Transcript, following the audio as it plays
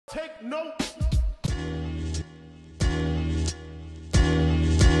Take note.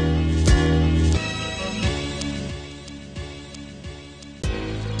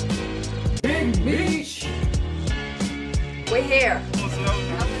 Big Beach. We're here.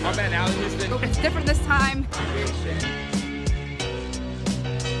 My man, Alan Houston. It's different this time.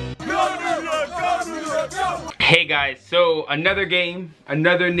 Hey guys, so another game,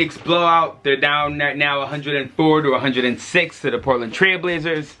 another Knicks blowout. They're down right now 104 to 106 to the Portland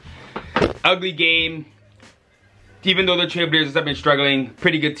Trailblazers. Ugly game. Even though the Trailblazers have been struggling,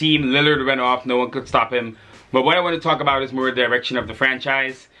 pretty good team. Lillard went off, no one could stop him. But what I want to talk about is more the direction of the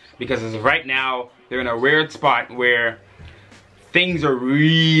franchise, because as of right now, they're in a weird spot where things are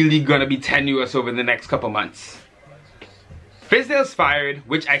really gonna be tenuous over the next couple months. Fizdale's fired,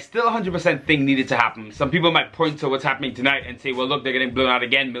 which I still 100% think needed to happen. Some people might point to what's happening tonight and say, well look, they're getting blown out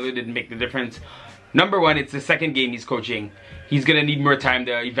again. Miller didn't make the difference. Number one, it's the second game he's coaching. He's gonna need more time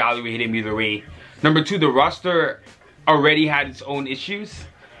to evaluate him either way. Number two, the roster already had its own issues.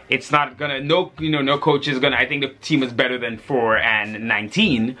 It's not gonna, no coach is gonna, I think the team is better than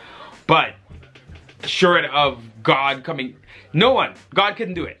 4-19, but short of God coming, no one, God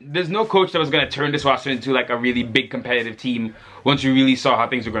couldn't do it. There's no coach that was gonna turn this roster into like a really big competitive team once you really saw how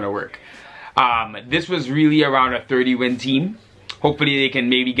things were gonna work. This was really around a 30-win team. Hopefully they can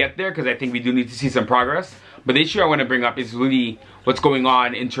maybe get there, because I think we do need to see some progress. But the issue I want to bring up is really what's going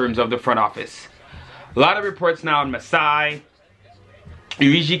on in terms of the front office. A lot of reports now on Masai,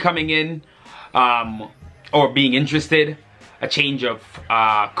 Urigi coming in, or being interested, a change of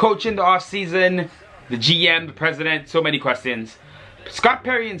coach in the offseason, the GM, the president, so many questions. Scott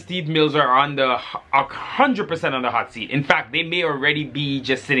Perry and Steve Mills are on the 100% on the hot seat. In fact, they may already be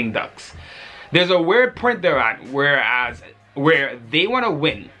just sitting ducks. There's a weird point they're at, where they want to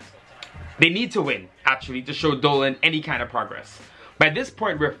win. They need to win, actually, to show Dolan any kind of progress. By this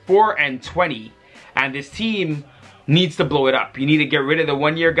point, we're 4-20, and this team needs to blow it up. You need to get rid of the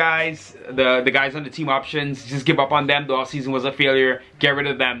one-year guys, the guys on the team options. Just give up on them. The offseason was a failure. Get rid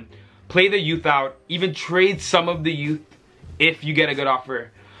of them. Play the youth out. Even trade some of the youth if you get a good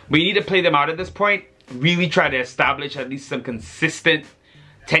offer. But you need to play them out at this point. Really try to establish at least some consistent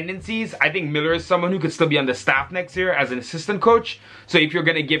tendencies. I think Miller is someone who could still be on the staff next year as an assistant coach. So if you're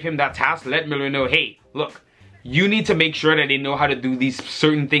going to give him that task, let Miller know, hey, look, you need to make sure that they know how to do these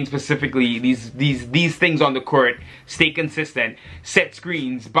certain things specifically, these things on the court. Stay consistent, set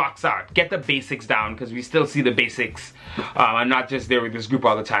screens, box out, get the basics down, because we still see the basics. I'm not just there with this group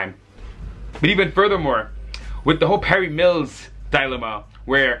all the time. But even furthermore, with the whole Perry Mills dilemma,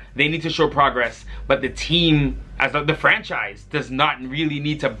 where they need to show progress, but the team, as the franchise, does not really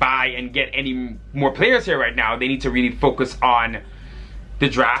need to buy and get any more players here right now. They need to really focus on the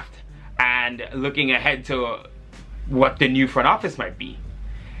draft and looking ahead to what the new front office might be.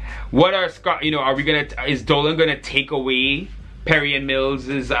 What are Scott, are we gonna, is Dolan gonna take away Perry and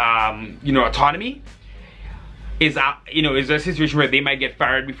Mills's, autonomy? Is there a situation where they might get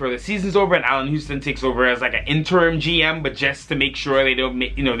fired before the season's over and Alan Houston takes over as like an interim GM, but just to make sure they don't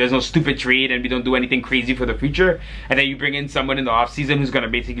make, there's no stupid trade and we don't do anything crazy for the future, and then you bring in someone in the offseason who's gonna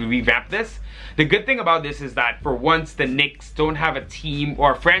basically revamp this? The good thing about this is that for once the Knicks don't have a team,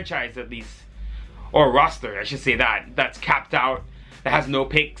 or a franchise at least, or a roster, I should say, that's capped out, that has no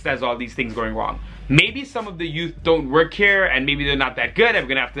picks, that has all these things going wrong. Maybe some of the youth don't work here and maybe they're not that good. I'm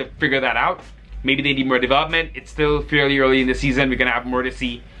gonna have to figure that out. Maybe they need more development. It's still fairly early in the season. We're gonna have more to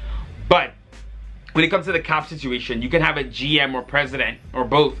see. But when it comes to the cap situation, you can have a GM or president or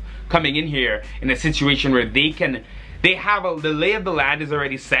both coming in here in a situation where the lay of the land is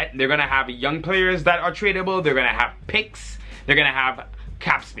already set. They're gonna have young players that are tradable. They're gonna have picks. They're gonna have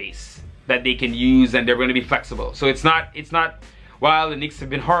cap space that they can use, and they're gonna be flexible. So it's not. While the Knicks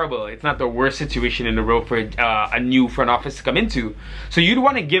have been horrible, it's not the worst situation in the world for a new front office to come into. So you'd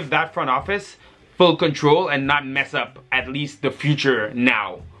want to give that front office full control and not mess up at least the future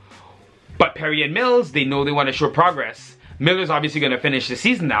now. But Perry and Mills, they know they want to show progress. Miller's obviously going to finish the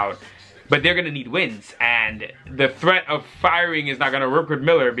season out, but they're going to need wins. And the threat of firing is not going to work with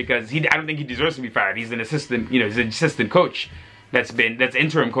Miller, because I don't think he deserves to be fired. He's an assistant, he's an assistant coach that's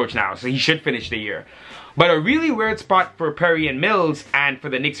interim coach now, so he should finish the year. But a really weird spot for Perry and Mills and for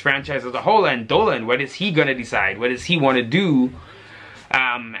the Knicks franchise as a whole, and Dolan, what is he going to decide? What does he want to do?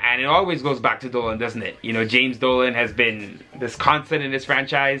 And it always goes back to Dolan, doesn't it? James Dolan has been this constant in this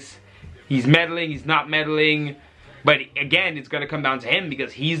franchise. He's meddling, he's not meddling. But again, it's going to come down to him,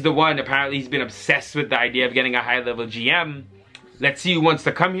 because he's the one, apparently he's been obsessed with the idea of getting a high-level GM. Let's see who wants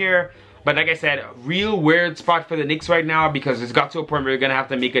to come here. But like I said, a real weird spot for the Knicks right now, because it's got to a point where you're gonna have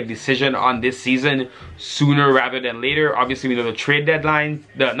to make a decision on this season sooner rather than later. Obviously, we know the trade deadline,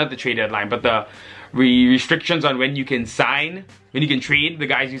 not the trade deadline, but the restrictions on when you can sign, when you can trade the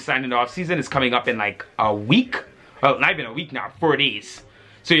guys you signed in the offseason is coming up in like a week. Well, not even a week now, 4 days.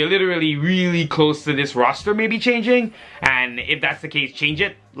 So you're literally really close to this roster maybe changing. And if that's the case, change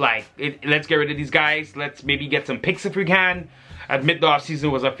it. Like, let's get rid of these guys. Let's maybe get some picks if we can. Admit the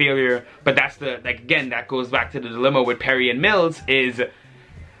offseason was a failure. But that's the, like, again, that goes back to the dilemma with Perry and Mills is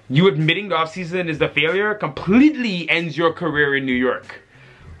you admitting the offseason is the failure completely ends your career in New York.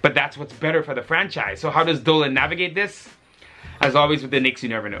 But that's what's better for the franchise. So how does Dolan navigate this? As always with the Knicks, you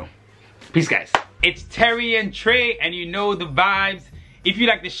never know. Peace, guys. It's Terry and Trey, and you know the vibes. If you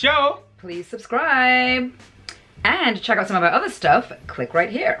like the show, please subscribe. And to check out some of our other stuff, click right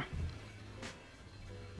here.